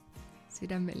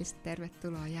Sydämellisesti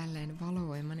tervetuloa jälleen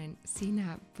Valovoimainen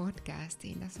sinä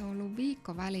podcastiin. Tässä on ollut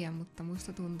viikko väliä, mutta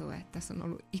musta tuntuu, että tässä on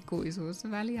ollut ikuisuus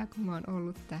väliä, kun mä oon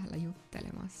ollut täällä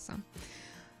juttelemassa.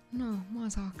 No, mä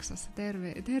oon Saksassa.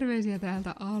 Terveisiä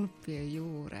täältä Alppien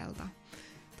juurelta.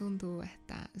 Tuntuu,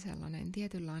 että sellainen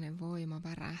tietynlainen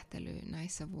voimavärähtely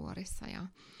näissä vuorissa ja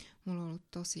mulla on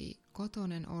ollut tosi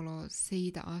kotoinen olo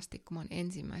siitä asti, kun mä oon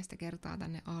ensimmäistä kertaa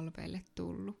tänne Alpeille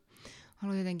tullut.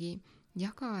 Haluan jotenkin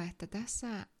jakaa, että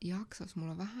tässä jaksossa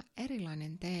mulla on vähän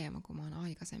erilainen teema, kun mä oon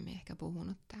aikaisemmin ehkä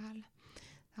puhunut täällä.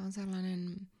 Tämä on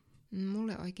sellainen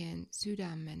mulle oikein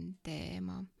sydämen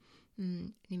teema.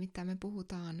 Nimittäin me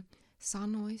puhutaan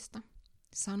sanoista,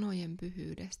 sanojen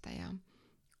pyhyydestä ja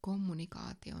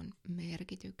kommunikaation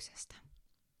merkityksestä.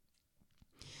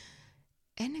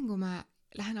 Ennen kuin mä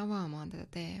lähden avaamaan tätä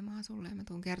teemaa sulle, mä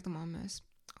tuun kertomaan myös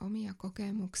omia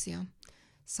kokemuksia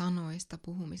sanoista,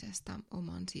 puhumisesta,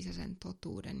 oman sisäisen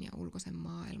totuuden ja ulkoisen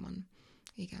maailman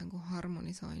ikään kuin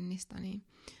harmonisoinnista, niin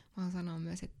mä oon sanoa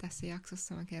myös, että tässä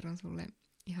jaksossa mä kerron sulle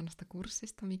ihanasta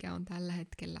kurssista, mikä on tällä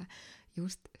hetkellä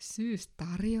just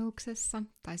syystarjouksessa,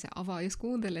 tai se jos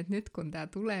kuuntelet nyt, kun tää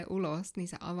tulee ulos, niin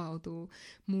se avautuu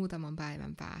muutaman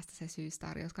päivän päästä se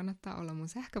syystarjous. Kannattaa olla mun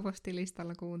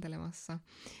sähköpostilistalla kuuntelemassa,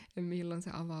 milloin se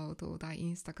avautuu, tai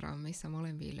Instagramissa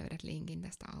molempiin löydät linkin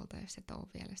tästä alta, jos et ole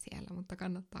vielä siellä, mutta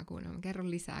kannattaa kuunnella. Mä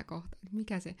kerron lisää kohta,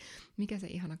 että mikä se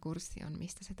ihana kurssi on,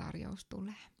 mistä se tarjous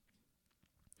tulee.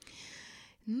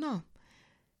 No,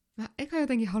 mä eka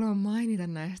jotenkin haluan mainita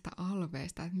näistä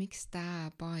alpeista, että miksi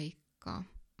tää paikka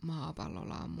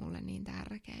maapallolla on mulle niin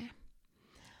tärkeä.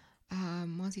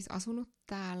 Mä oon siis asunut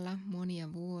täällä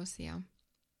monia vuosia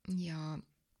ja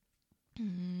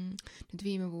nyt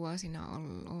viime vuosina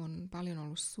on paljon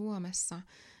ollut Suomessa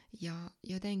ja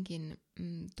jotenkin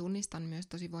tunnistan myös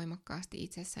tosi voimakkaasti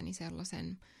itsessäni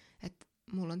sellaisen, että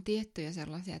mulla on tiettyjä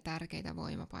sellaisia tärkeitä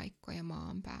voimapaikkoja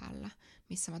maan päällä,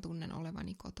 missä mä tunnen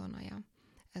olevani kotona ja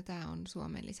tämä on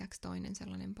Suomen lisäksi toinen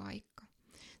sellainen paikka.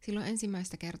 Silloin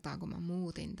ensimmäistä kertaa, kun mä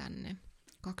muutin tänne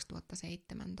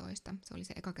 2017, se oli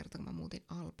se eka kerta, kun mä muutin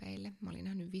Alpeille. Mä olin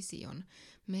nähnyt vision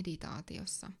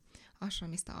meditaatiossa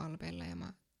ashramista Alpeilla ja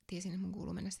mä tiesin, että mun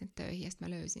kuuluu mennä sinne töihin ja sitten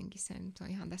mä löysinkin sen. Se on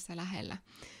ihan tässä lähellä,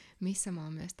 missä mä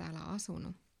oon myös täällä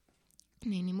asunut.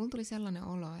 Niin mulla tuli sellainen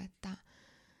olo, että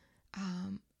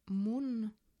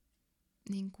mun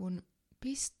niin kun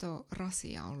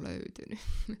pistorasia on löytynyt.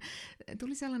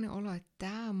 Tuli sellainen olo, että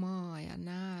tämä maa ja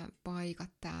nämä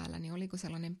paikat täällä, niin oliko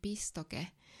sellainen pistoke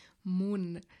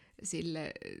mun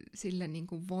sille niin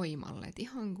kuin voimalle. Et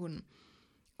ihan kun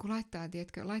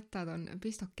laittaa ton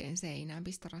pistokkeen seinään,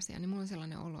 pistorasiaan, niin mulla on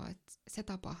sellainen olo, että se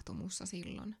tapahtui mussa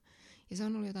silloin. Ja se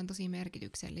on ollut jotain tosi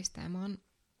merkityksellistä. Ja mä oon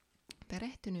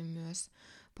perehtynyt myös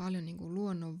paljon niin kuin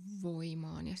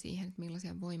luonnonvoimaan ja siihen, että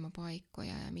millaisia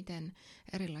voimapaikkoja ja miten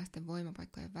erilaisten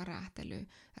voimapaikkojen värähtely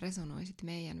resonoi sit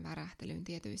meidän värähtelyyn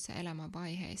tietyissä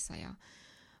elämänvaiheissa. Ja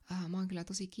mä oon kyllä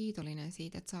tosi kiitollinen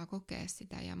siitä, että saa kokea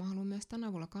sitä. Ja mä haluan myös tänä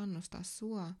avulla kannustaa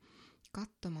sua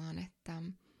katsomaan, että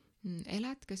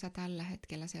elätkö sä tällä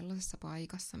hetkellä sellaisessa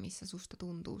paikassa, missä susta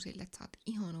tuntuu sille, että sä oot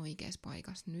ihan oikeassa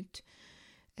paikassa nyt,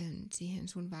 siihen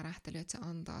sun värähtelyyn, että se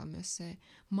antaa myös se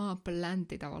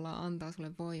maapläntti tavallaan antaa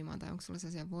sulle voimaa, tai onko sulla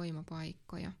sellaisia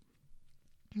voimapaikkoja.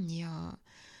 Ja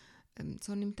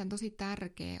se on nimittäin tosi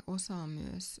tärkeä osa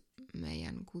myös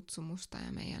meidän kutsumusta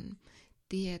ja meidän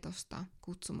tietosta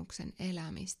kutsumuksen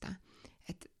elämistä,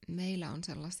 että meillä on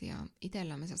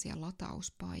itsellämme sellaisia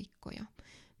latauspaikkoja,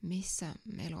 missä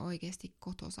meillä on oikeasti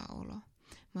kotosa olo.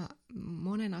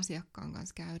 Monen asiakkaan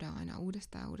kanssa käydään aina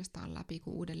uudestaan läpi,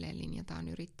 kun uudelleen linjataan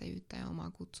yrittäjyyttä ja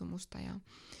omaa kutsumusta ja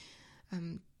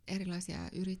erilaisia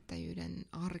yrittäjyyden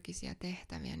arkisia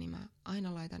tehtäviä, niin mä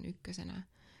aina laitan ykkösenä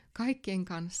kaikkien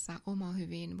kanssa oma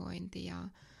hyvinvointi ja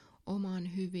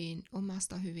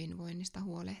omasta hyvinvoinnista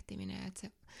huolehtiminen. Että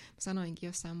mä sanoinkin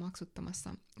jossain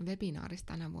maksuttomassa webinaarissa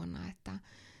tänä vuonna, että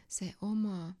se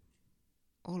oma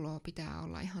olo pitää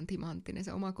olla ihan timanttinen.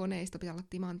 Se oma koneisto pitää olla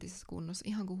timanttisessa kunnossa,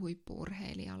 ihan kuin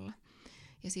huippu-urheilijalla.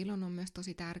 Ja silloin on myös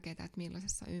tosi tärkeää, että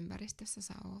millaisessa ympäristössä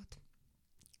sä oot.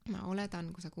 Mä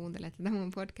oletan, kun sä kuuntelet tätä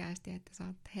mun podcastia, että sä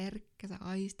oot herkkä, sä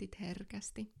aistit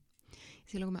herkästi.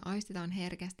 Ja silloin kun me aistitaan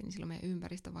herkästi, niin silloin meidän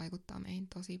ympäristö vaikuttaa meihin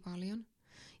tosi paljon.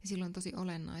 Ja silloin on tosi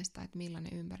olennaista, että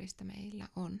millainen ympäristö meillä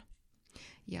on.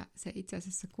 Ja se itse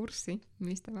asiassa kurssi,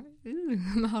 mistä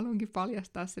mä haluankin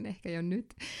paljastaa sen ehkä jo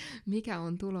nyt, mikä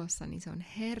on tulossa, niin se on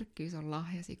Herkkyys on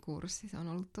lahjasi kurssi. Se on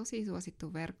ollut tosi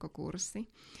suosittu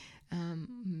verkkokurssi,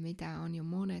 mitä on jo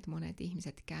monet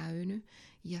ihmiset käynyt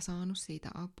ja saanut siitä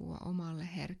apua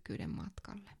omalle herkkyyden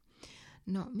matkalle.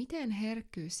 No, miten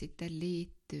herkkyys sitten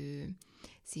liittyy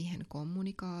siihen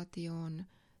kommunikaatioon,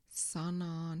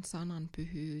 sanan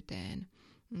pyhyyteen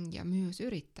ja myös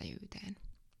yrittäjyyteen,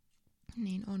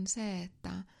 niin on se,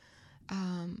 että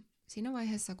siinä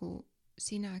vaiheessa, kun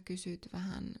sinä kysyt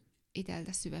vähän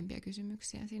itseltä syvempiä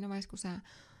kysymyksiä, siinä vaiheessa, kun sä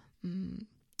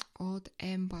oot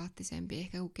empaattisempi,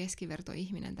 ehkä kuin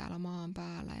keskivertoihminen täällä maan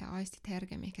päällä ja aistit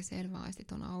herkemmin, ehkä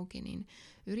selväaistit on auki, niin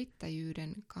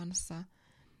yrittäjyyden kanssa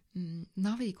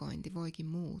navigointi voikin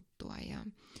muuttua. Ja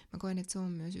mä koen, että se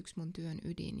on myös yksi mun työn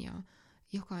ydin ja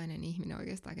jokainen ihminen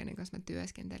oikeastaan, kenen kanssa mä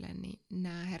työskentelen, niin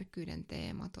nämä herkkyyden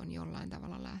teemat on jollain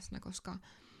tavalla läsnä, koska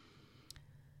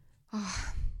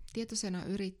tietoisena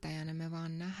yrittäjänä me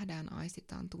vaan nähdään,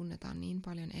 aistitaan, tunnetaan niin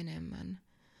paljon enemmän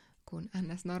kuin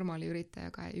NS-normaali yrittäjä,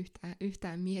 joka ei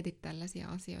yhtään mieti tällaisia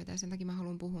asioita. Ja sen takia mä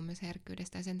haluan puhua myös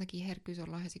herkkyydestä. Ja sen takia Herkkyys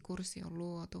on lahjasi -kurssi on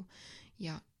luotu.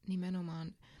 Ja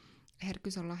nimenomaan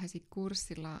Herkkyys on lahjasi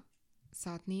 -kurssilla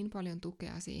saat niin paljon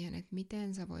tukea siihen, että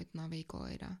miten sä voit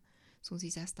navigoida sun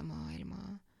sisäistä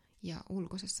maailmaa ja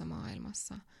ulkoisessa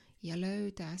maailmassa. Ja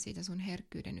löytää siitä sun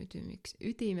herkkyyden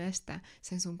ytimestä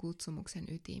sen sun kutsumuksen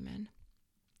ytimen.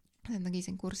 Sen takia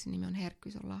sen kurssin nimi on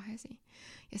Herkkyys on lahjasi.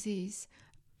 Ja siis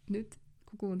nyt,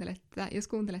 jos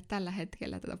kuuntelet tällä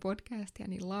hetkellä tätä podcastia,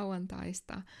 niin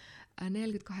lauantaista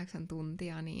 48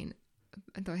 tuntia, niin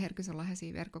tuo Herkkyys on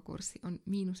lahjasi -verkkokurssi on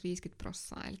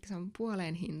 -50%, eli se on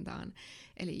puoleen hintaan.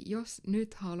 Eli jos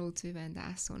nyt haluat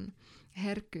syventää sun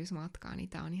herkkyysmatkaa, niin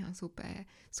tää on ihan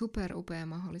super upea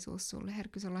mahdollisuus sulle.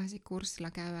 Herkkyys on lahjasi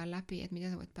 -kurssilla käydään läpi, että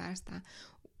miten sä voit päästää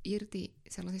irti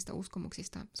sellaisista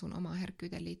uskomuksista sun omaan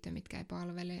herkkyyteen liittyen, mitkä ei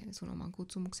palvele, sun omaan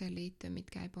kutsumukseen liittyen,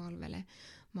 mitkä ei palvele.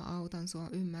 Mä autan sua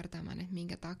ymmärtämään, että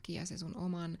minkä takia se sun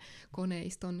oman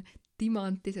koneiston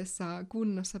timanttisessa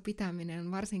kunnossa pitäminen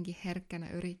on varsinkin herkkänä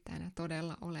yrittäjänä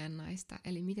todella olennaista.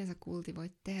 Eli miten sä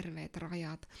kultivoit terveet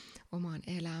rajat omaan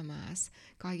elämääsi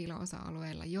kaikilla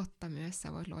osa-alueilla, jotta myös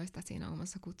sä voit loistaa siinä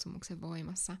omassa kutsumuksen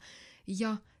voimassa.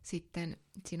 Ja sitten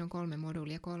siinä on 3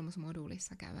 moduulia. 3.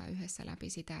 moduulissa käydään yhdessä läpi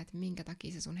sitä, että minkä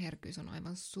takia se sun herkkyys on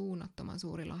aivan suunnattoman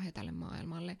suuri lahja tälle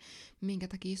maailmalle. Minkä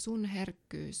takia sun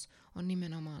herkkyys on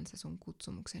nimenomaan se sun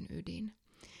kutsumuksen ydin.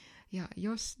 Ja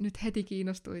jos nyt heti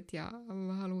kiinnostuit ja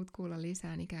haluat kuulla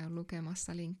lisää, niin käy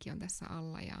lukemassa. Linkki on tässä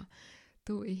alla ja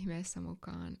tuu ihmeessä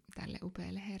mukaan tälle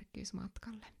upealle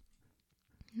herkkyysmatkalle.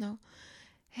 No,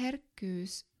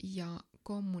 herkkyys ja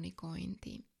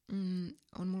kommunikointi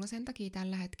on mulla sen takia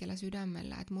tällä hetkellä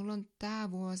sydämellä, että mulla on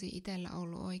tää vuosi itsellä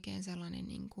ollut oikein sellainen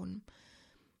niin kuin,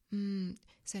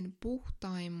 sen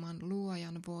puhtaimman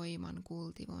luojan voiman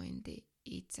kultivointi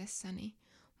itsessäni.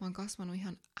 Mä oon kasvanut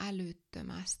ihan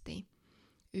älyttömästi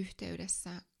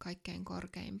yhteydessä kaikkein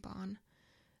korkeimpaan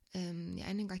ja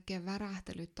ennen kaikkea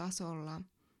värähtelytasolla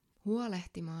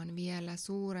huolehtimaan vielä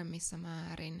suuremmissa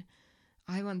määrin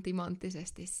aivan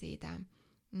timanttisesti siitä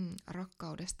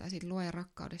rakkaudesta ja siitä luojan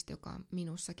rakkaudesta, joka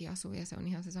minussakin asuu, ja se on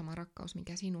ihan se sama rakkaus,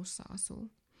 mikä sinussa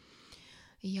asuu.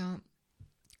 Ja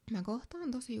mä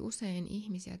kohtaan tosi usein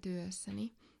ihmisiä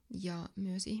työssäni ja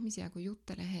myös ihmisiä, kun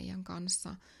juttelen heidän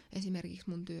kanssa esimerkiksi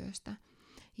mun työstä.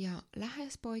 Ja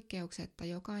lähes poikkeuksetta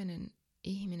jokainen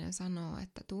ihminen sanoo,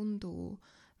 että tuntuu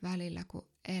välillä, kun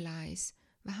eläisi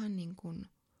vähän niin kuin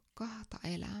 2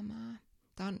 elämää.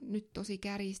 Tämä on nyt tosi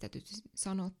kärjistetysti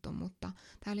sanottu, mutta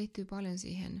tämä liittyy paljon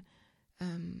siihen,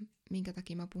 minkä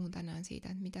takia mä puhun tänään siitä,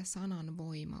 että mitä sanan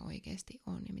voima oikeasti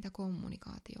on ja mitä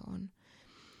kommunikaatio on.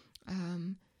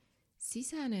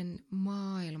 Sisäinen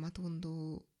maailma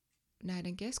tuntuu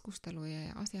näiden keskustelujen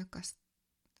ja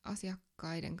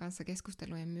asiakkaiden kanssa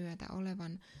keskustelujen myötä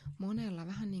olevan monella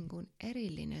vähän niin kuin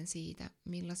erillinen siitä,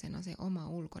 millaisena se oma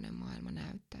ulkoinen maailma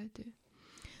näyttäytyy.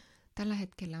 Tällä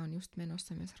hetkellä on just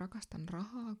menossa myös Rakastan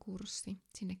rahaa -kurssi.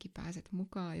 Sinnekin pääset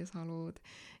mukaan, jos haluat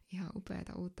ihan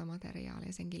upeata uutta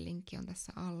materiaalia. Senkin linkki on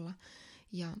tässä alla.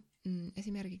 Ja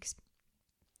esimerkiksi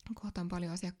kohtaan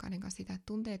paljon asiakkaiden kanssa sitä, että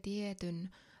tuntee tietyn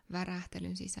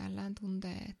värähtelyn sisällään,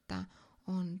 tuntee, että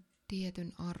on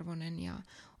tietyn arvoinen ja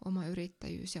oma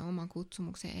yrittäjyys ja oma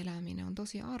kutsumuksen eläminen on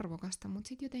tosi arvokasta, mutta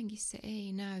sitten jotenkin se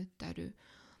ei näyttäydy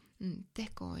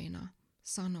tekoina,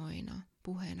 sanoina,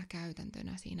 puheena,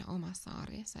 käytäntönä siinä omassa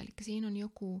arjessa. Eli siinä on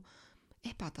joku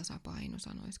epätasapaino,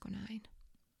 sanoisiko näin.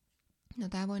 No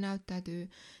tämä voi näyttäytyä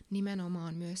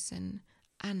nimenomaan myös sen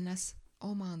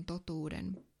oman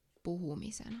totuuden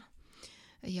puhumisena.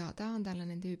 Ja tämä on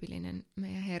tällainen tyypillinen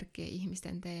meidän herkkien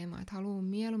ihmisten teema, että haluaa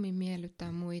mieluummin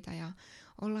miellyttää muita ja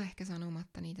olla ehkä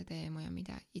sanomatta niitä teemoja,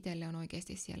 mitä itselle on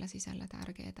oikeasti siellä sisällä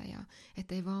tärkeää, ja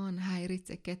ettei vaan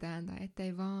häiritse ketään tai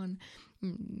ettei vaan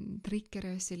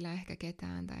triggeröi sillä ehkä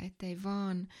ketään tai ettei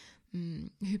vaan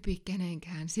hypi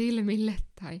kenenkään silmille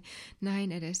tai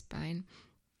näin edespäin.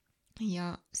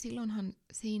 Ja silloinhan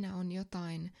siinä on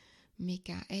jotain,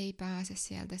 mikä ei pääse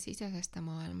sieltä sisäisestä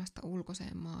maailmasta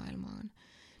ulkoiseen maailmaan.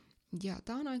 Ja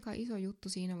tämä on aika iso juttu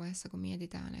siinä vaiheessa, kun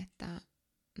mietitään, että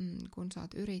kun sä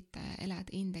oot yrittäjä, elät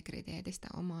integriteetistä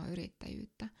omaa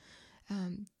yrittäjyyttä,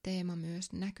 teema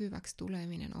myös näkyväksi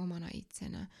tuleminen omana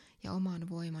itsenä ja oman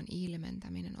voiman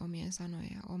ilmentäminen omien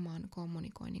sanojen ja oman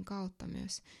kommunikoinnin kautta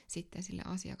myös sitten sille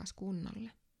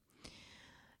asiakaskunnalle.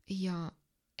 Ja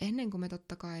ennen kuin me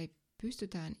totta kai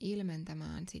pystytään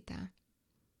ilmentämään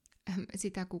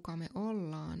sitä kuka me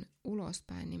ollaan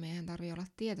ulospäin, niin meidän tarvitsee olla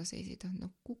tietoisia siitä, että no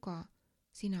kuka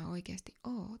sinä oikeasti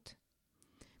oot.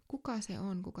 Kuka se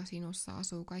on, kuka sinussa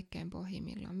asuu kaikkein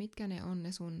pohjimmillaan? Mitkä ne on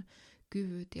ne sun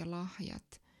kyvyt ja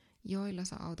lahjat, joilla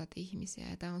sä autat ihmisiä?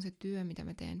 Ja tämä on se työ, mitä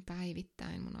mä teen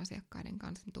päivittäin mun asiakkaiden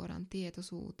kanssa. Me tuodaan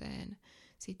tietoisuuteen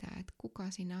sitä, että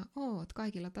kuka sinä oot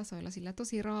kaikilla tasoilla, sillä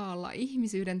tosi raalla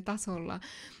ihmisyyden tasolla,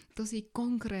 tosi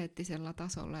konkreettisella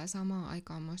tasolla ja samaan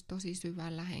aikaan myös tosi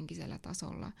syvällä henkisellä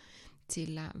tasolla,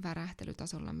 sillä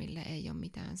värähtelytasolla, mille ei ole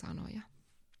mitään sanoja.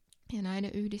 Ja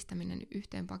näiden yhdistäminen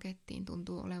yhteen pakettiin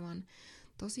tuntuu olevan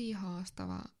tosi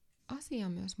haastava asia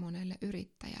myös monelle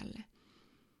yrittäjälle.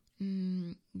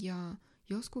 Ja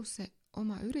joskus se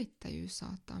oma yrittäjyys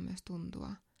saattaa myös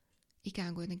tuntua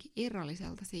ikään kuin jotenkin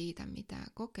irralliselta siitä, mitä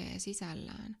kokee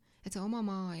sisällään. Että se oma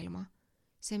maailma,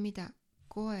 se mitä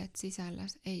koet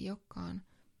sisälläsi, ei olekaan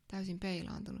täysin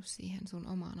peilaantunut siihen sun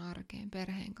omaan arkeen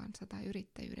perheen kanssa tai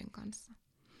yrittäjyyden kanssa.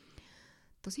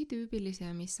 Tosi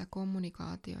tyypillisiä, missä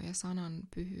kommunikaatio ja sanan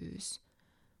pyhyys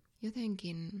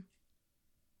jotenkin,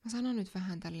 mä sanon nyt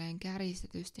vähän tälleen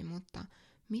kärjistetysti, mutta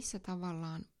missä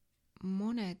tavallaan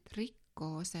monet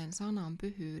rikkoo sen sanan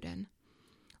pyhyyden,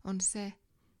 on se,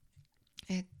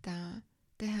 että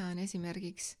tehdään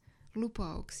esimerkiksi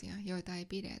lupauksia, joita ei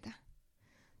pidetä.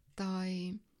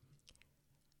 Tai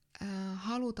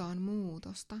halutaan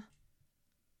muutosta,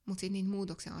 mutta sitten niitä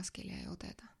muutoksen askelia ei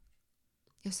oteta.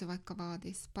 Jos se vaikka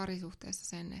vaatisi parisuhteessa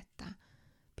sen, että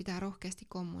pitää rohkeasti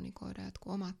kommunikoida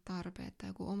jotkut omat tarpeet tai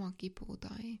joku oma kipu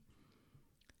tai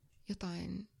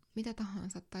jotain, mitä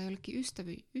tahansa, tai jollekin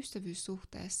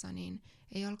ystävyyssuhteessa, niin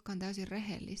ei olekaan täysin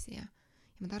rehellisiä.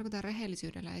 Ja mä tarkoitan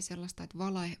rehellisyydellä ei sellaista, että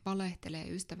valehtelee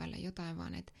ystävälle jotain,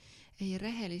 vaan että ei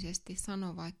rehellisesti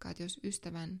sano vaikka, että jos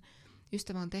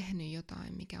ystävä on tehnyt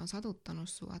jotain, mikä on satuttanut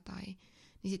sua,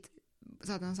 niin sit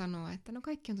saatan sanoa, että no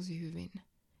kaikki on tosi hyvin.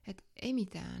 Että ei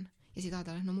mitään. Ja sitten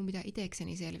ajatellaan, että no mun pitää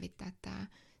itekseni selvittää tää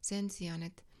sen sijaan,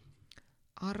 että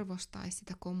arvostaisi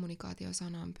sitä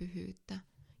kommunikaatiosanan pyhyyttä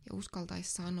ja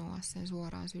uskaltaisi sanoa sen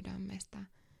suoraan sydämestä.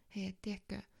 Hei, et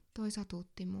tiedätkö, toi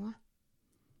satutti mua.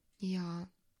 Ja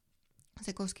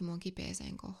se koski mua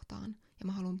kipeeseen kohtaan. Ja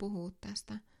mä haluan puhua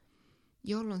tästä,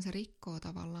 jolloin se rikkoo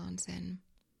tavallaan sen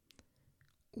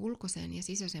ulkoisen ja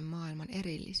sisäisen maailman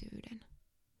erillisyyden.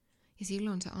 Ja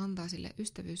silloin se antaa sille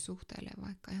ystävyyssuhteelle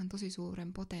vaikka ihan tosi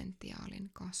suuren potentiaalin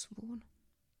kasvuun.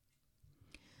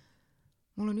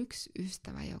 Mulla on yksi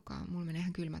ystävä, mulla menee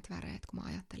ihan kylmät väreet, kun mä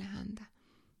ajattelen häntä.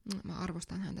 Mä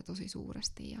arvostan häntä tosi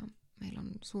suuresti ja meillä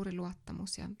on suuri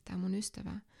luottamus. Ja tää mun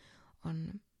ystävä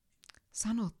on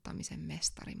sanottamisen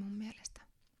mestari mun mielestä.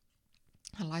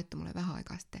 Hän laittoi mulle vähän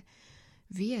aikaa sitten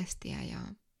viestiä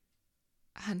ja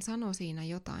hän sanoi siinä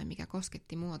jotain, mikä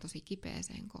kosketti mua tosi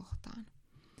kipeeseen kohtaan.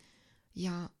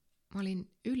 Ja mä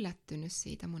olin yllättynyt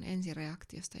siitä mun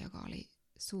ensireaktiosta, joka oli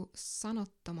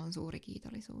sanottoman suuri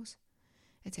kiitollisuus.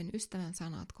 Että sen ystävän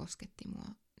sanat kosketti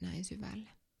mua näin syvälle.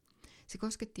 Se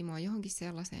kosketti mua johonkin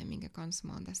sellaiseen, minkä kanssa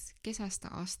mä oon tässä kesästä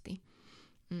asti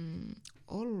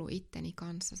ollut itteni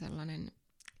kanssa sellainen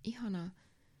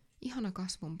ihana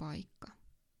kasvun paikka.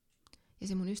 Ja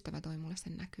se mun ystävä toi mulle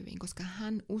sen näkyviin, koska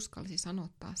hän uskalsi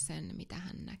sanottaa sen, mitä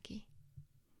hän näki.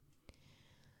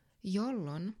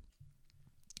 Jolloin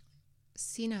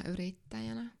sinä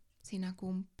yrittäjänä, sinä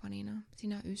kumppanina,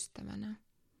 sinä ystävänä,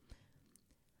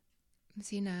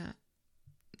 sinä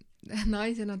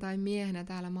naisena tai miehenä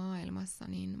täällä maailmassa,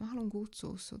 niin mä haluan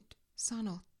kutsua sut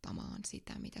sanottamaan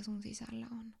sitä, mitä sun sisällä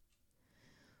on.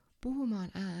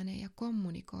 Puhumaan ääneen ja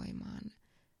kommunikoimaan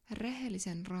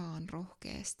rehellisen raan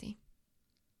rohkeasti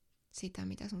sitä,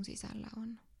 mitä sun sisällä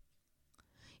on.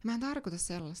 Ja mä en tarkoita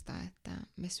sellaista, että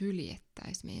me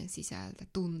syljettäisiin meidän sisältä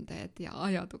tunteet ja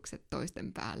ajatukset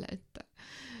toisten päälle, että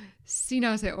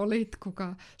sinä se olit,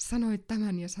 kuka sanoit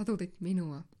tämän ja satutit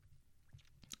minua.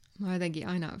 Mä oon jotenkin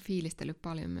aina fiilistellyt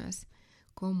paljon myös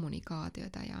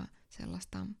kommunikaatiota ja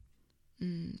sellaista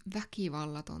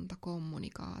väkivallatonta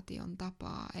kommunikaation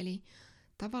tapaa. Eli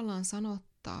tavallaan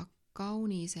sanottaa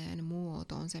kauniiseen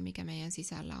muotoon se, mikä meidän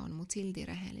sisällä on, mutta silti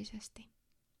rehellisesti.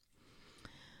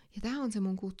 Ja tämä on se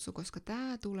mun kutsu, koska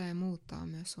tämä tulee muuttaa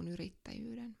myös sun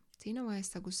yrittäjyyden. Siinä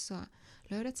vaiheessa, kun sä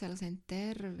löydät sellaisen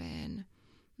terveen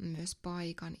myös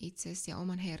paikan itsesi ja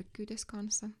oman herkkyytes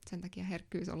kanssa. Sen takia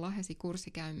herkkyys on lahjasi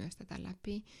kurssi käy myös tätä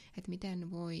läpi, että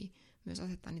miten voi myös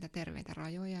asettaa niitä terveitä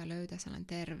rajoja ja löytää sellainen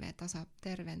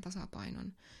terveen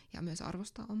tasapainon ja myös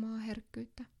arvostaa omaa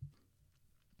herkkyyttä.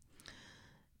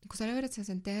 Kun sä löydät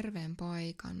sen terveen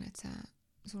paikan, että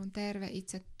sulla on terve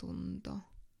itsetunto,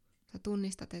 sä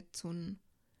tunnistat, että sun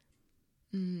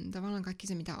tavallaan kaikki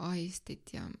se, mitä aistit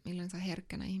ja millainen sä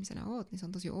herkkänä ihmisenä oot, niin se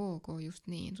on tosi ok just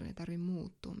niin, sun ei tarvitse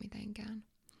muuttua mitenkään.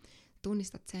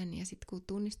 Tunnistat sen ja sitten kun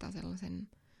tunnistaa sellaisen,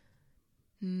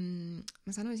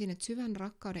 mä sanoisin, että syvän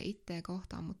rakkauden itteä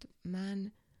kohtaan, mutta mä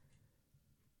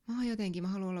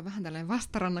haluan olla vähän tällainen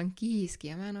vastarannan kiiski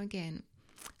ja mä en oikein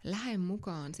lähde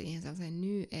mukaan siihen sellaiseen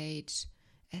new age,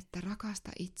 että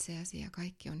rakasta itseäsi ja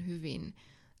kaikki on hyvin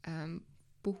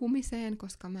puhumiseen,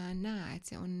 koska mä en näe, että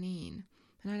se on niin.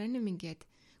 Mä näen ennemminkin, että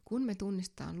kun me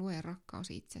tunnistetaan Luojan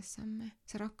rakkaus itsessämme,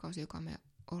 se rakkaus, joka me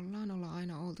ollaan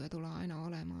aina oltu ja tullaan aina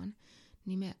olemaan,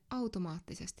 niin me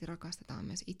automaattisesti rakastetaan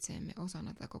myös itseemme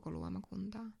osana tätä koko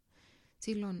luomakuntaa.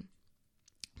 Silloin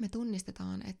me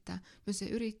tunnistetaan, että myös se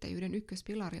yrittäjyyden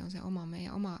ykköspilari on se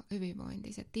meidän oma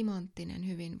hyvinvointi, se timanttinen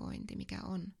hyvinvointi, mikä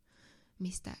on,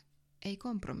 mistä ei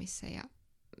kompromisseja,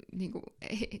 niin kuin,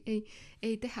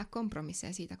 ei tehdä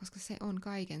kompromisseja siitä, koska se on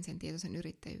kaiken sen tietoisen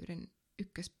yrittäjyyden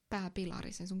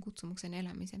ykköspääpilari, sen sun kutsumuksen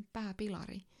elämisen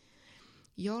pääpilari,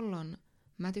 jolloin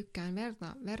mä tykkään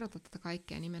verrata tätä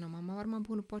kaikkea nimenomaan. Mä oon varmaan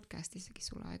puhunut podcastissakin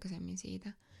sulla aikaisemmin siitä.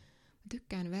 Mä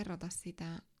tykkään verrata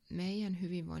sitä meidän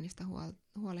hyvinvoinnista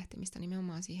huolehtimista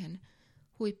nimenomaan siihen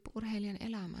huippu-urheilijan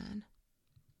elämään.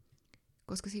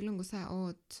 Koska silloin kun sä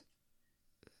oot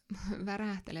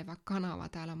värähtelevä kanava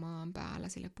täällä maan päällä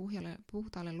sille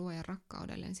puhtaalle Luojan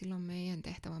rakkaudelle, niin silloin meidän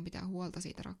tehtävä on pitää huolta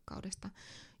siitä rakkaudesta,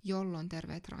 jolloin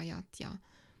terveet rajat ja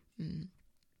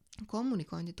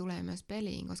kommunikointi tulee myös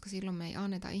peliin, koska silloin me ei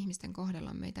anneta ihmisten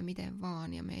kohdella meitä miten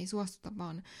vaan ja me ei suostuta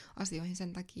vaan asioihin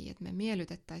sen takia, että me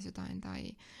miellytettäisiin jotain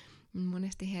tai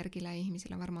monesti herkillä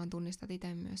ihmisillä, varmaan tunnistat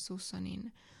itse myös sussa,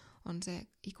 niin on se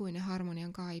ikuinen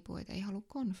harmonian kaipuu, että ei halua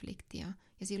konfliktia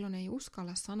ja silloin ei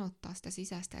uskalla sanottaa sitä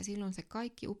sisäistä ja silloin se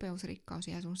kaikki upeusrikkaus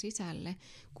jää sun sisälle,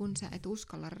 kun sä et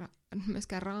uskalla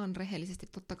myöskään rehellisesti,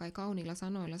 totta kai kauniilla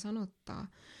sanoilla sanottaa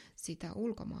sitä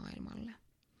ulkomaailmalle.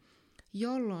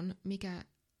 Jolloin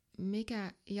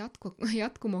mikä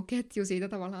jatkumoketju siitä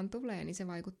tavallaan tulee, niin se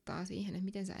vaikuttaa siihen, että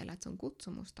miten sä elät sun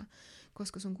kutsumusta.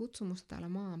 Koska sun kutsumusta täällä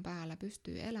maan päällä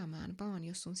pystyy elämään vaan,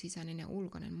 jos sun sisäinen ja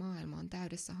ulkoinen maailma on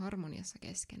täydessä harmoniassa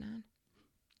keskenään.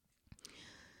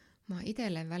 Mä oon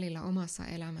itselle välillä omassa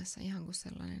elämässä ihan kuin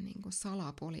sellainen niin kuin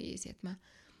salapoliisi, että mä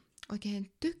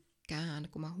oikein tykkään,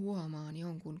 kun mä huomaan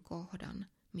jonkun kohdan,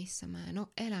 missä mä en ole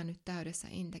elänyt täydessä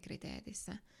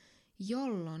integriteetissä,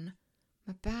 jolloin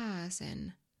mä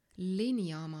pääsen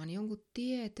linjaamaan jonkun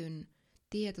tietyn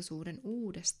tietoisuuden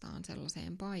uudestaan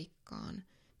sellaiseen paikkaan,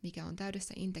 mikä on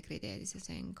täydessä integriteetissä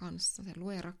sen kanssa, sen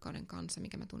Luojan rakkauden kanssa,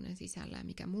 mikä mä tunnen sisällä ja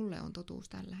mikä mulle on totuus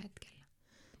tällä hetkellä.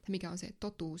 Tai mikä on se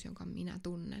totuus, jonka minä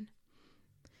tunnen.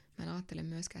 Mä en ajattele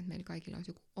myöskään, että meillä kaikilla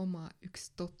olisi joku oma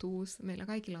yksi totuus. Meillä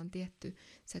kaikilla on tietty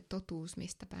se totuus,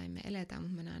 mistä päin me eletään,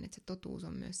 mutta mä näen, että se totuus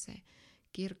on myös se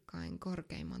kirkkain,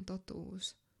 korkeimman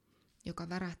totuus, joka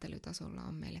värähtelytasolla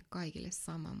on meille kaikille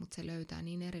sama, mutta se löytää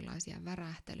niin erilaisia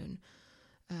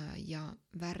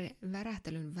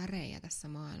värähtelyn värejä tässä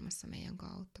maailmassa meidän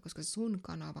kautta, koska sun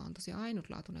kanava on tosi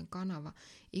ainutlaatuinen kanava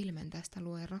ilmentää sitä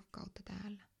Luojan rakkautta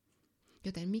täällä.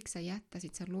 Joten miksi sä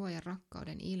jättäisit sen Luojan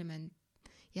rakkauden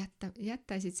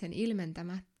jättäisit sen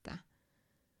ilmentämättä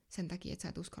sen takia, että sä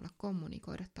et uskalla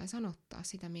kommunikoida tai sanottaa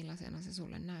sitä, millaisena se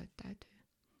sulle näyttäytyy.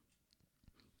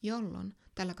 Jolloin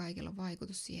tällä kaikella on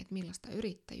vaikutus siihen, että millaista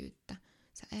yrittäjyyttä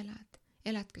sä elät.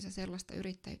 Elätkö sä sellaista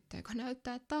yrittäjyyttä, joka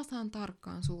näyttää tasan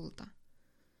tarkkaan sulta,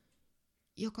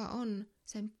 joka on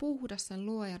sen puhdas, sen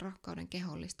Luojan rakkauden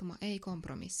kehollistuma, ei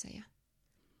kompromisseja.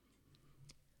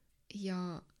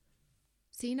 Ja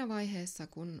siinä vaiheessa,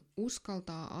 kun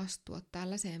uskaltaa astua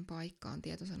tällaiseen paikkaan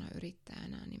tietoisena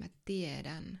yrittäjänä, niin mä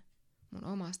tiedän mun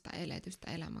omasta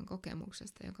eletystä elämän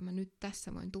kokemuksesta, joka mä nyt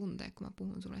tässä voin tuntea, kun mä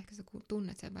puhun sulle, ehkä sä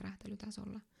tunnet sen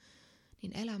värähtelytasolla,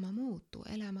 niin elämä muuttuu,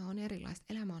 elämä on erilaista,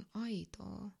 elämä on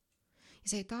aitoa. Ja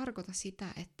se ei tarkoita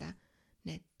sitä, että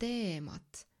ne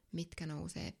teemat, mitkä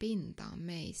nousee pintaan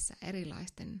meissä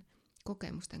erilaisten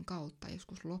kokemusten kautta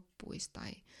joskus loppuisi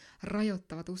tai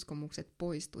rajoittavat uskomukset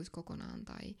poistuisi kokonaan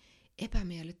tai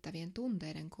epämiellyttävien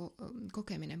tunteiden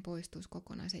kokeminen poistuisi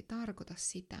kokonaan. Se ei tarkoita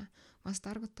sitä, vaan se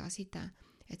tarkoittaa sitä,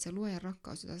 että se Luojan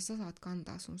rakkaus, jota sä saat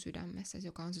kantaa sun sydämessä,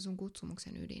 joka on se sun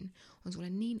kutsumuksen ydin, on sulle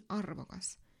niin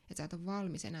arvokas, että sä et ole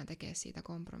valmis enää tekemään siitä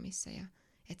kompromisseja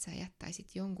että sä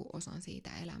jättäisit jonkun osan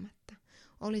siitä elämättä.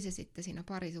 Oli se sitten siinä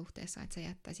parisuhteessa, että sä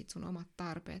jättäisit sun omat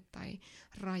tarpeet tai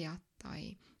rajat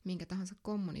tai minkä tahansa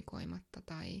kommunikoimatta,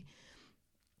 tai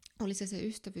oli se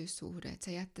ystävyyssuhde,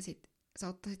 että sä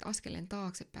ottaisit askeleen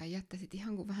taaksepäin, jättäisit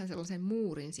ihan kuin vähän sellaisen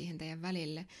muurin siihen teidän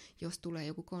välille, jos tulee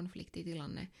joku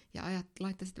konfliktitilanne, ja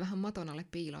laittaisit vähän maton alle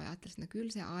piiloon ja ajattelisit, että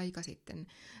kyllä se aika sitten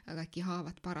kaikki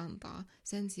haavat parantaa,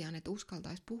 sen sijaan, että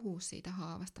uskaltaisi puhua siitä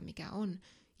haavasta, mikä on,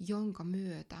 jonka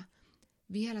myötä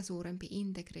vielä suurempi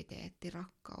integriteetti,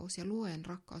 rakkaus ja luojan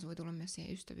rakkaus voi tulla myös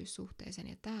siihen ystävyyssuhteeseen,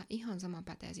 ja tämä ihan sama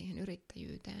pätee siihen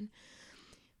yrittäjyyteen.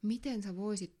 Miten sä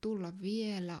voisit tulla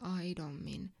vielä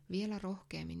aidommin, vielä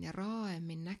rohkeammin ja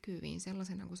raaemmin näkyviin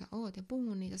sellaisena kuin sä oot ja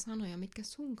puhua niitä sanoja, mitkä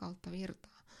sun kautta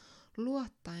virtaa,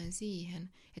 luottaen siihen,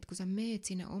 että kun sä meet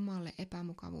sinne omalle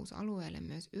epämukavuusalueelle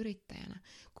myös yrittäjänä,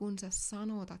 kun sä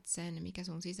sanotat sen, mikä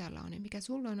sun sisällä on ja mikä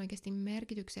sulle on oikeasti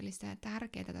merkityksellistä ja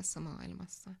tärkeää tässä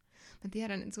maailmassa. Mä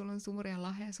tiedän, että sulla on suuria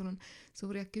lahjoja, sulla on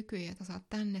suuria kykyjä, joita sä oot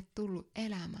tänne tullut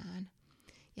elämään.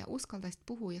 Ja uskaltaisit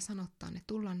puhua ja sanottaa ne,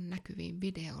 tulla näkyviin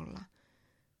videolla,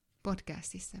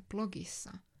 podcastissa,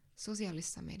 blogissa,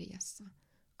 sosiaalisessa mediassa,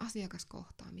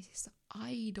 asiakaskohtaamisissa,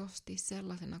 aidosti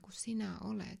sellaisena kuin sinä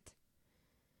olet,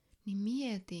 niin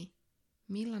mieti,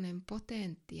 millainen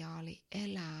potentiaali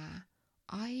elää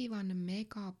aivan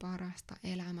mega parasta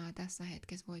elämää tässä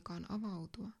hetkessä voikaan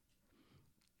avautua.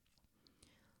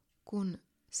 Kun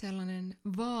sellainen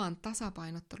vaan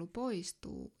tasapainottelu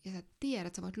poistuu ja sä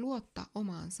tiedät, sä voit luottaa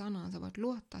omaan sanaan, sä voit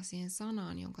luottaa siihen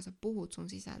sanaan, jonka sä puhut sun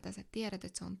sisältä, sä tiedät,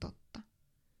 että se on totta.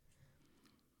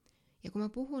 Ja kun mä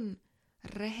puhun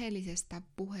rehellisestä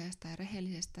puheesta ja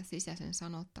rehellisestä sisäisen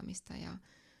sanottamista ja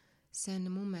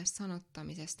sen mun mielestä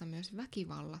sanottamisesta myös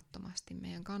väkivallattomasti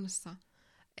meidän kanssa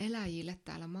eläjille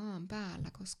täällä maan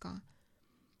päällä, koska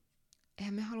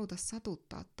eihän me haluta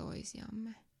satuttaa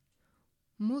toisiamme.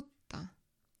 Mutta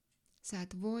sä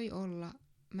et voi olla,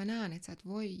 mä näen, että sä et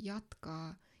voi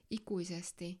jatkaa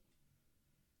ikuisesti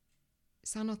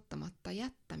sanottamatta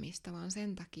jättämistä, vaan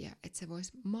sen takia, että se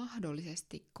voisi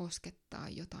mahdollisesti koskettaa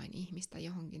jotain ihmistä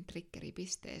johonkin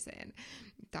triggeripisteeseen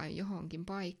tai johonkin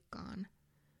paikkaan.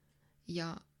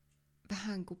 Ja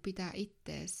vähän kuin pitää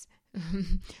ittees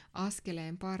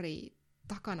askeleen pari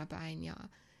takanapäin ja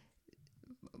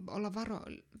olla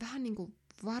vähän niin kuin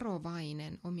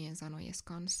varovainen omien sanojes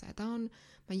kanssa. Ja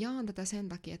mä jaan tätä sen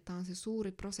takia, että tämä on se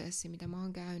suuri prosessi, mitä mä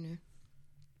oon käynyt.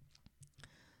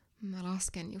 Mä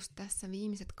lasken just tässä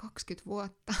viimeiset 20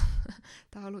 vuotta.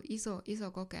 Tämä on ollut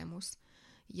iso kokemus.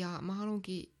 Ja mä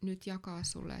haluankin nyt jakaa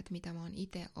sulle, että mitä mä oon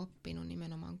itse oppinut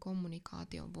nimenomaan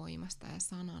kommunikaation voimasta ja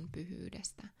sanan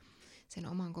pyhyydestä sen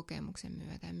oman kokemuksen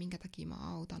myötä. Ja minkä takia mä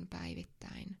autan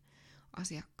päivittäin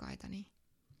asiakkaitani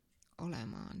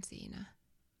olemaan siinä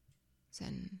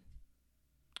sen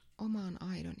oman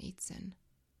aidon itsen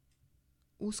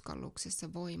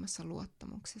uskalluksessa, voimassa,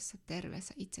 luottamuksessa,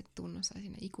 terveessä itsetunnossa ja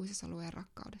siinä ikuisessa luojan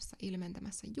rakkaudessa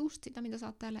ilmentämässä just sitä, mitä sä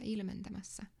oot täällä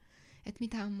ilmentämässä. Et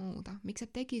mitään muuta. Miksi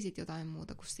sä tekisit jotain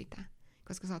muuta kuin sitä?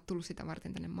 Koska sä oot tullut sitä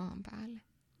varten tänne maan päälle.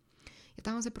 Ja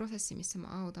tää on se prosessi, missä mä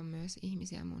autan myös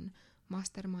ihmisiä mun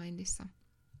mastermindissa.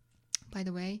 By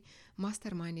the way,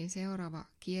 mastermindin seuraava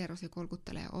kierros jo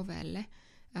kolkuttelee ovelle.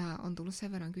 On tullut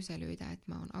sen verran kyselyitä, että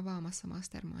mä oon avaamassa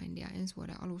mastermindia ensi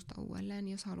vuoden alusta uudelleen.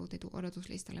 Jos haluat etu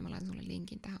odotuslistalle, mä laitan sulle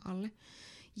linkin tähän alle.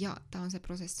 Ja tää on se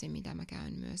prosessi, mitä mä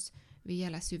käyn myös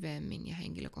vielä syvemmin ja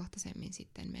henkilökohtaisemmin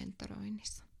sitten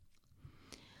mentoroinnissa.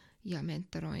 Ja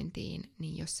mentorointiin,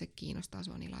 niin jos se kiinnostaa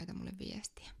sua, niin laita mulle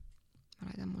viestiä. Mä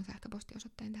laitan mun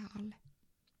sähköpostiosoitteen tähän alle.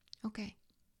 Okei.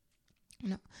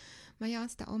 No, mä jaan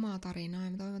sitä omaa tarinaa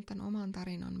ja mä toivon, että tämän oman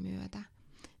tarinan myötä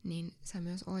niin sä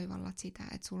myös oivallat sitä,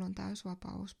 että sulla on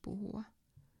täysvapaus puhua,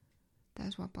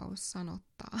 täysvapaus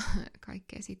sanottaa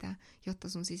kaikkea sitä, jotta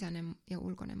sun sisäinen ja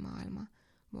ulkoinen maailma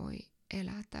voi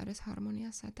elää täydessä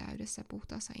harmoniassa ja täydessä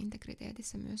puhtaassa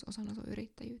integriteetissä myös osana sun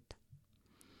yrittäjyyttä.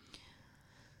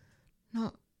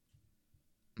 No,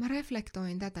 mä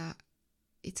reflektoin tätä.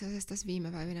 Itse asiassa tässä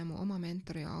viime päivinä mun oma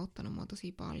mentori on auttanut mua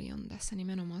tosi paljon tässä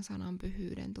nimenomaan sanan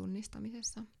pyhyyden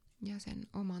tunnistamisessa ja sen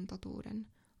oman totuuden,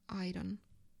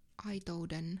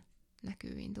 aitouden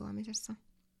näkyviin tuomisessa.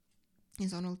 Ja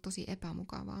se on ollut tosi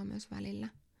epämukavaa myös välillä.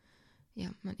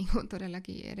 Ja mä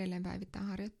todellakin edelleen päivittäin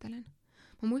harjoittelen.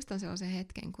 Mä muistan sellaisen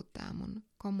hetken, kun tää mun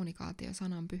kommunikaatio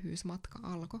sanan pyhyysmatka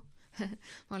alkoi.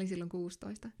 Mä olin silloin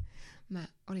 16. Mä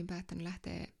olin päättänyt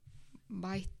lähteä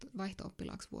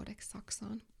vaihto-oppilaaksi vuodeksi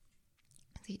Saksaan.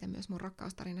 Siitä myös mun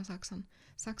rakkaustarina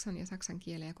Saksan ja saksan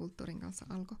kielen ja kulttuurin kanssa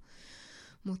alkoi.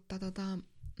 Mutta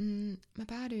mä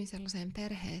päädyin sellaiseen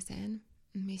perheeseen,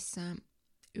 missä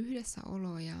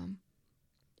yhdessäolo ja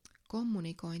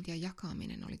kommunikointi ja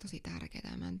jakaminen oli tosi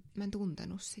tärkeää. Mä en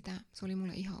tuntenut sitä. Se oli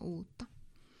mulle ihan uutta.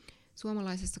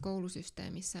 Suomalaisessa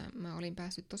koulusysteemissä mä olin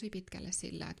päässyt tosi pitkälle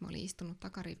sillä, että mä olin istunut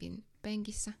takarivin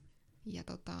penkissä. Ja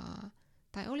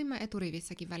tai olin mä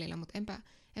eturivissäkin välillä, mutta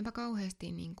enpä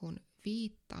kauheasti niin kuin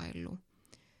viittaillut,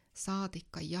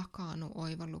 saatikka jakanut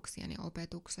oivalluksiani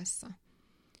opetuksessa.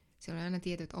 Siellä oli aina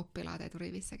tietyt oppilaat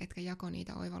eturivissä, ketkä jakoi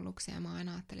niitä oivalluksia. Ja mä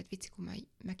aina ajattelin, että vitsi kun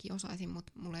mäkin osaisin,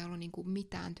 mutta mulla ei ollut niin kuin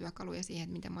mitään työkaluja siihen,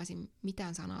 että miten mä olisin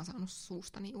mitään sanaa saanut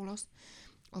suustani ulos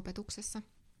opetuksessa.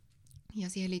 Ja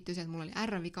siihen liittyy se, että mulla oli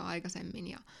R-vika aikaisemmin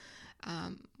ja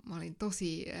mä olin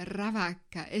tosi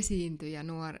räväkkä esiintyjä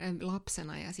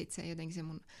lapsena ja sitten se jotenkin se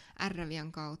mun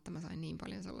R-vian kautta mä sain niin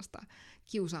paljon sellaista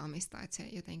kiusaamista, että se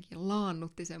jotenkin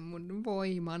laannutti sen mun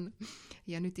voiman.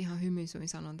 Ja nyt ihan hymyisuin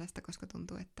sanon tästä, koska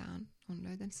tuntuu, että on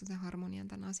löytänyt sen harmonian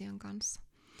tämän asian kanssa.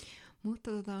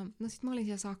 Mutta no sit mä olin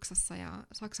siellä Saksassa ja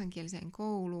saksankieliseen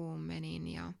kouluun menin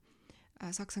ja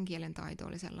saksan kielen taito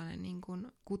oli sellainen, niin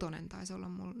kuin 6 taisi olla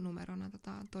mulla numerona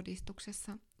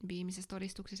todistuksessa, viimeisessä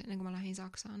todistuksessa ennen kuin mä lähdin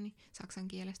Saksaan, niin saksan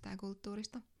kielestä ja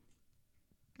kulttuurista.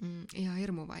 Ihan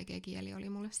hirmu vaikea kieli oli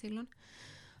mulle silloin.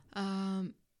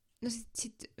 No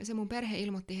sit se mun perhe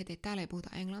ilmoitti heti, että täällä ei puhuta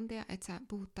englantia, että sä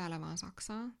puhut täällä vaan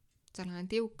saksaa. Sellainen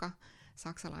tiukka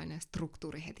saksalainen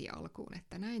struktuuri heti alkuun,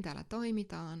 että näin täällä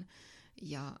toimitaan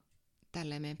ja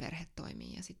tälleen meidän perhe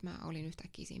toimii. Ja sit mä olin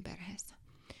yhtäkkiä siinä perheessä.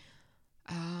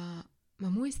 Mä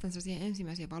muistan sellaisia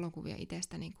ensimmäisiä valokuvia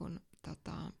itsestäni, kun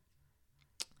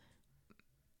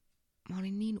mä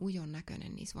olin niin ujon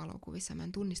näköinen niissä valokuvissa, mä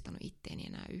en tunnistanut itteeni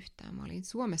enää yhtään. Mä olin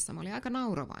Suomessa, mä olin aika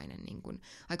naurovainen, niin kuin,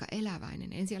 aika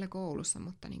eläväinen, en siellä koulussa,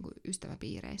 mutta niin kuin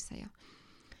ystäväpiireissä. Ja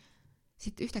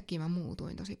sitten yhtäkkiä mä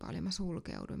muutuin tosi paljon, mä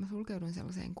sulkeuduin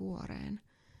sellaiseen kuoreen.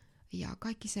 Ja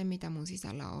kaikki se, mitä mun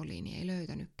sisällä oli, niin ei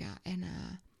löytänytkään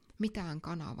enää mitään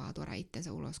kanavaa tuoda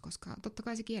itsensä ulos, koska totta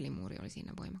kai se kielimuuri oli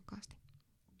siinä voimakkaasti.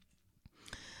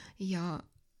 Ja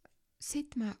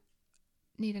sitten mä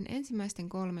niiden ensimmäisten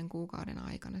 3 kuukauden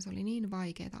aikana, se oli niin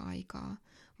vaikeaa aikaa,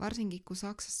 varsinkin kun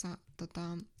Saksassa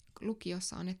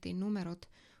lukiossa annettiin numerot,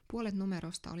 puolet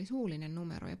numerosta oli suullinen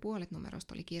numero ja puolet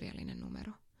numerosta oli kirjallinen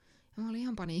numero. Ja mä olin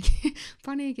ihan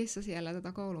paniikissa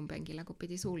siellä koulun penkillä, kun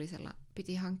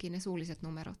piti hankkia ne suulliset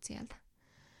numerot sieltä.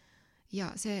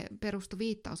 Ja se perustui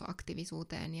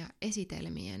viittausaktiivisuuteen ja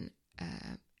esitelmien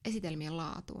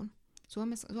laatuun.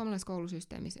 Suomalaisessa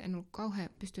koulusysteemissä en ollut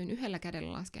pystyin yhden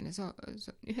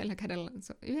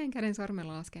käden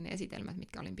sormella laskemaan ne esitelmät,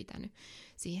 mitkä olin pitänyt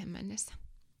siihen mennessä.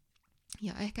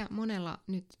 Ja ehkä monella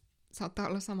nyt saattaa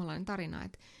olla samanlainen tarina,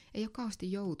 että ei ole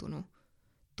kauheasti joutunut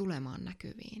tulemaan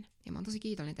näkyviin. Ja mä oon tosi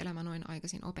kiitollinen, että elämä noin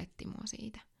aikaisin opetti mua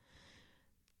siitä.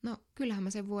 No, kyllähän mä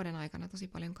sen vuoden aikana tosi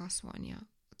paljon kasvoin ja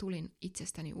tulin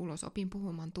itsestäni ulos. Opin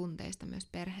puhumaan tunteista myös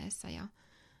perheessä ja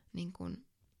niin kun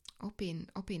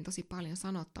opin tosi paljon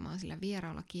sanottamaan sillä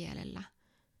vieraalla kielellä,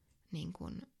 niin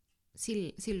kun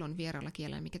silloin vieraalla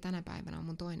kielellä, mikä tänä päivänä on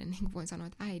mun toinen, niin kuin voin sanoa,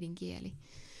 että äidinkieli.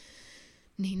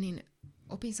 Niin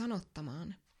opin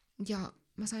sanottamaan. Ja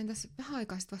mä sain tässä vähän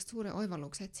aikaa sitten vasta suuren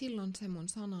oivalluksen, että silloin se mun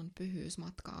sanan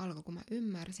pyhyysmatka alkoi, kun mä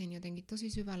ymmärsin jotenkin tosi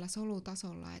syvällä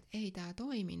solutasolla, että ei tää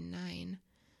toimi näin.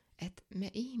 Että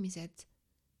me ihmiset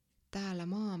täällä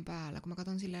maan päällä, kun mä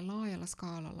katson silleen laajalla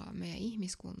skaalalla meidän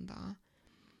ihmiskuntaa,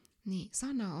 niin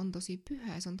sana on tosi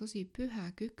pyhä, se on tosi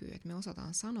pyhä kyky, että me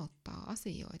osataan sanottaa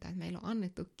asioita, että meillä on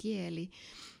annettu kieli,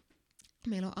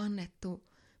 meillä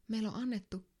on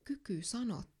annettu kyky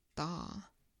sanottaa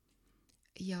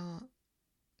ja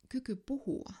kyky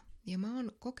puhua. Ja mä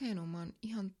oon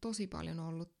ihan tosi paljon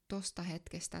ollut tosta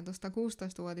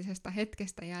 16-vuotisesta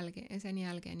hetkestä sen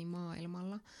jälkeen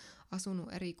maailmalla,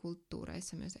 asunut eri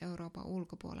kulttuureissa, myös Euroopan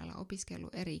ulkopuolella,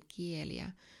 opiskellut eri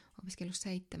kieliä, opiskellut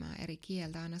 7 eri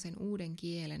kieltä, aina sen uuden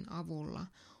kielen avulla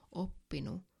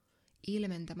oppinut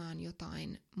ilmentämään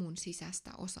jotain mun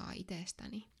sisäistä osaa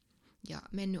itsestäni. Ja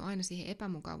mennyt aina siihen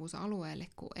epämukavuusalueelle,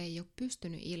 kun ei ole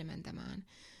pystynyt ilmentämään.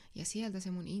 Ja sieltä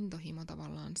se mun intohimo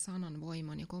tavallaan sanan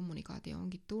voiman ja kommunikaatio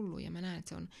onkin tullut. Ja mä näen, että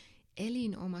se on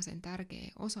elinomaisen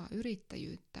tärkeä osa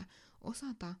yrittäjyyttä,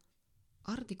 osata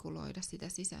artikuloida sitä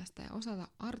sisäistä ja osata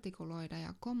artikuloida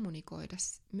ja kommunikoida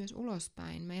myös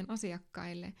ulospäin meidän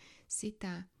asiakkaille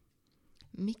sitä,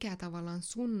 mikä tavallaan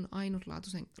sun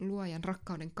ainutlaatuisen luojan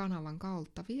rakkauden kanavan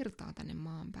kautta virtaa tänne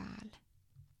maan päälle.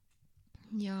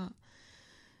 Ja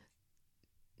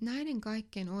näiden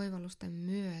kaikkien oivallusten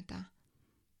myötä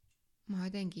mä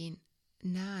jotenkin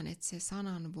näen, että se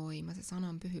sanan voima, se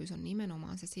sanan pyhyys on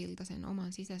nimenomaan se silta sen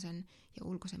oman sisäisen ja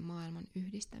ulkoisen maailman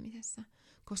yhdistämisessä.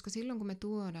 Koska silloin, kun me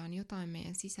tuodaan jotain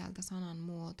meidän sisältä sanan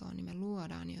muotoon, niin me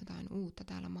luodaan jotain uutta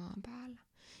täällä maan päällä.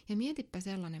 Ja mietipä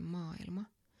sellainen maailma,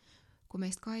 kun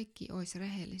meistä kaikki olisi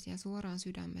rehellisiä suoraan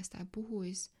sydämestä ja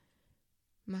puhuisi,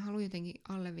 mä haluan jotenkin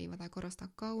alleviivata tai korostaa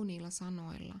kauniilla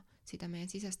sanoilla sitä meidän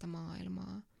sisäistä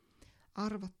maailmaa,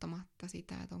 arvottamatta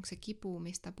sitä, että onko se kipu,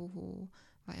 mistä puhuu,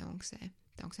 vai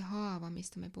onko se haava,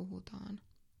 mistä me puhutaan.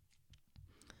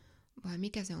 Vai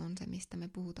mikä se on se, mistä me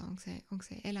puhutaan? Onko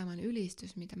se elämän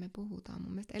ylistys, mitä me puhutaan?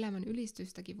 Mun mielestä elämän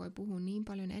ylistystäkin voi puhua niin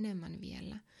paljon enemmän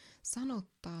vielä.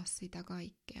 Sanottaa sitä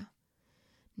kaikkea.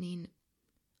 Niin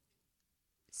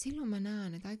silloin mä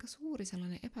näen, että aika suuri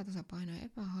sellainen epätasapaino ja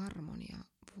epäharmonia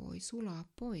voi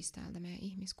sulaa pois täältä meidän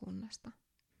ihmiskunnasta.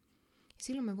 Ja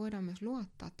silloin me voidaan myös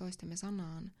luottaa toistemme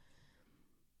sanaan,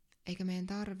 eikä meidän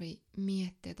tarvi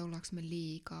miettiä, että ollaanko me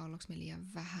liikaa, ollaanko me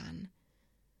liian vähän,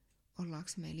 ollaanko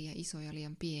me liian isoja,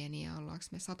 liian pieniä, ollaanko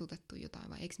me satutettu jotain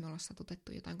vai eikö me olla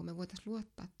satutettu jotain, kun me voitaisiin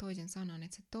luottaa toisen sanan,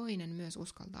 että se toinen myös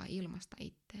uskaltaa ilmaista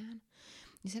itseään.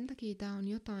 Niin sen takia tämä on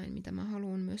jotain, mitä mä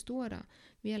haluan myös tuoda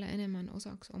vielä enemmän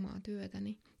osaksi omaa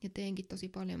työtäni. Ja teenkin tosi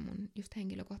paljon mun just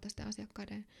henkilökohtaisten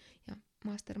asiakkaiden ja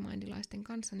mastermindilaisten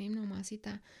kanssa nimenomaan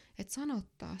sitä, että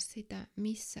sanottaa sitä,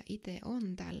 missä itse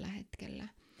on tällä hetkellä.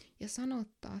 Ja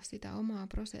sanottaa sitä omaa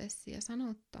prosessia,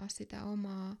 sanottaa sitä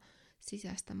omaa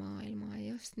sisäistä maailmaa.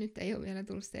 Ja jos nyt ei ole vielä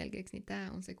tullut selkeäksi, niin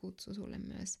tämä on se kutsu sulle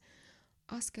myös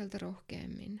askelta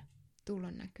rohkeammin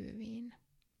tulla näkyviin.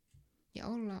 Ja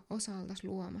olla osaltas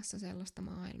luomassa sellaista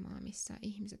maailmaa, missä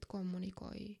ihmiset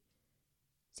kommunikoi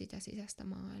sitä sisäistä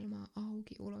maailmaa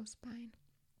auki ulospäin.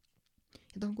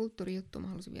 Ja tuohon kulttuurijuttuun mä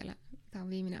halusin vielä, tämä on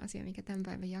viimeinen asia, mikä tämän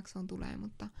päivän jaksoon tulee,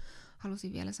 mutta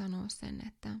halusin vielä sanoa sen,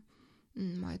 että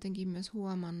mä oon jotenkin myös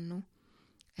huomannut,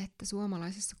 että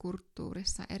suomalaisessa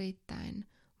kulttuurissa erittäin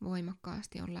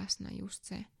voimakkaasti on läsnä just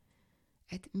se,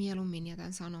 että mieluummin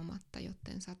jätän sanomatta,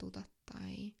 jotten satuta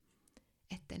tai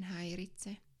etten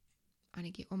häiritse.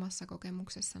 Ainakin omassa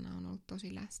kokemuksessana on ollut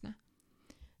tosi läsnä.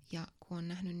 Ja kun on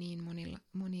nähnyt niin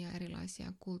monia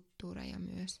erilaisia kulttuureja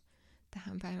myös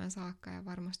tähän päivän saakka, ja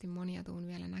varmasti monia tuun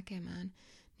vielä näkemään,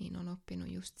 niin on oppinut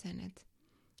just sen, että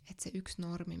se yksi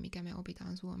normi, mikä me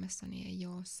opitaan Suomessa, niin ei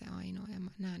ole se ainoa. Ja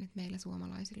mä näen, että meillä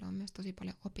suomalaisilla on myös tosi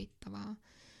paljon opittavaa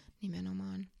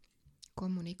nimenomaan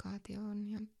kommunikaatioon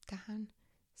ja tähän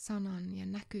sanan ja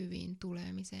näkyviin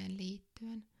tulemiseen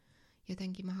liittyen.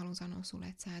 Jotenkin mä haluan sanoa sulle,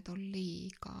 että sä et ole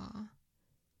liikaa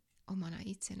omana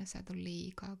itsenä, sä et ole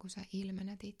liikaa, kun sä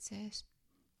ilmenät itseesi.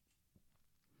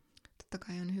 Totta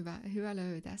kai on hyvä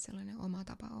löytää sellainen oma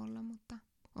tapa olla, mutta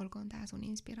olkoon tää sun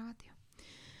inspiraatio.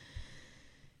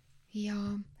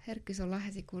 Ja Herkkys on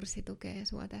Lahjasi -kurssi tukee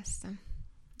sua tässä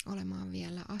olemaan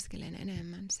vielä askeleen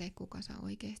enemmän se, kuka sä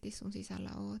oikeasti sun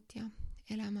sisällä oot ja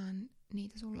elämään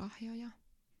niitä sun lahjoja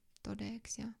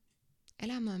todeksi ja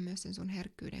elämään myös sen sun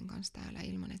herkkyyden kanssa täällä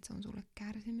ilman, että se on sulle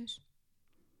kärsimys.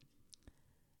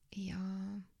 Ja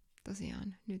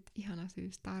tosiaan nyt ihana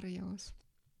syystarjous.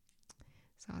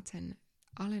 Saat sen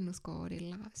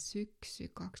alennuskoodilla syksy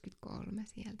 23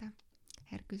 sieltä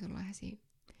Herkkys on Lahjasi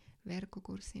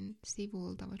verkkokurssin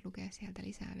sivulta. Voit lukea sieltä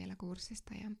lisää vielä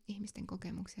kurssista ja ihmisten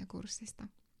kokemuksia kurssista.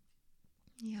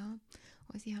 Ja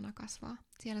olisi ihana kasvaa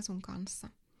siellä sun kanssa.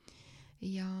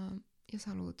 Ja jos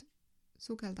haluat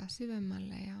sukeltaa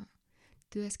syvemmälle ja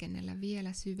työskennellä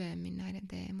vielä syvemmin näiden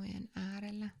teemojen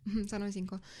äärellä,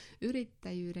 sanoisinko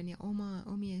yrittäjyyden ja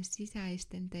omien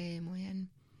sisäisten teemojen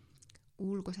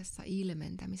ulkoisessa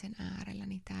ilmentämisen äärellä,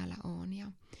 niin täällä on.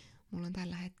 Ja mulla on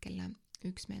tällä hetkellä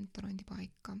yksi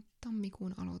mentorointipaikka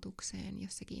tammikuun aloitukseen.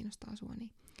 Jos se kiinnostaa sua,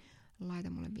 niin laita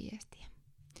mulle viestiä.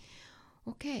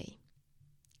 Okei.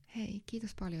 Hei,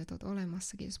 kiitos paljon, että oot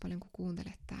olemassa. Kiitos paljon, kun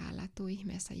kuuntelet täällä. Tuu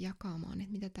ihmeessä jakamaan,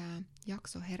 että mitä tää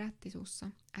jakso herätti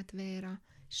sussa.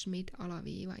 @veera_schmid_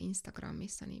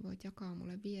 Instagramissa, niin voit jakaa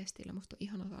mulle viestillä. Musta on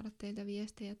ihana saada teiltä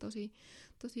viestejä.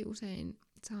 Tosi usein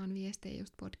saan viestejä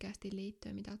just podcastiin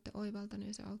liittyen, mitä olette oivaltanut,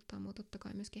 ja se auttaa mua totta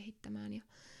kai myös kehittämään ja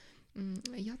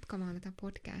jatkamaan tätä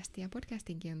podcastia.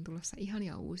 Podcastinkin on tulossa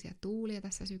ihania uusia tuulia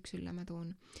tässä syksyllä. Mä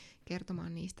tuun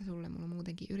kertomaan niistä sulle. Mulla on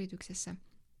muutenkin yrityksessä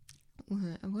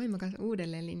voimakas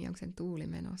uudelleenlinjauksen tuuli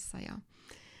menossa. Ja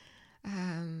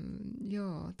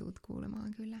tuut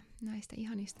kuulemaan kyllä näistä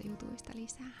ihanista jutuista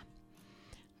lisää.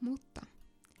 Mutta,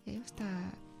 ja jos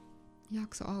tää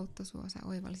jakso auttoi sua, sä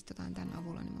oivallisit jotain tämän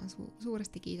avulla, niin mä oon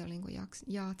suuresti kiitollinen, kun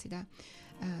jaat sitä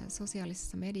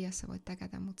sosiaalisessa mediassa. Voit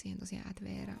täkätä mut siihen tosiaan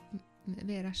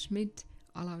 @veera_schmid_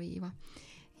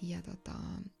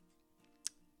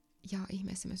 ja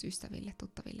ihmeessä myös ystäville,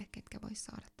 tuttaville, ketkä vois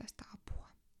saada tästä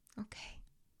apua. Okei.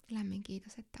 Lämmin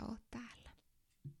kiitos, että oot täällä.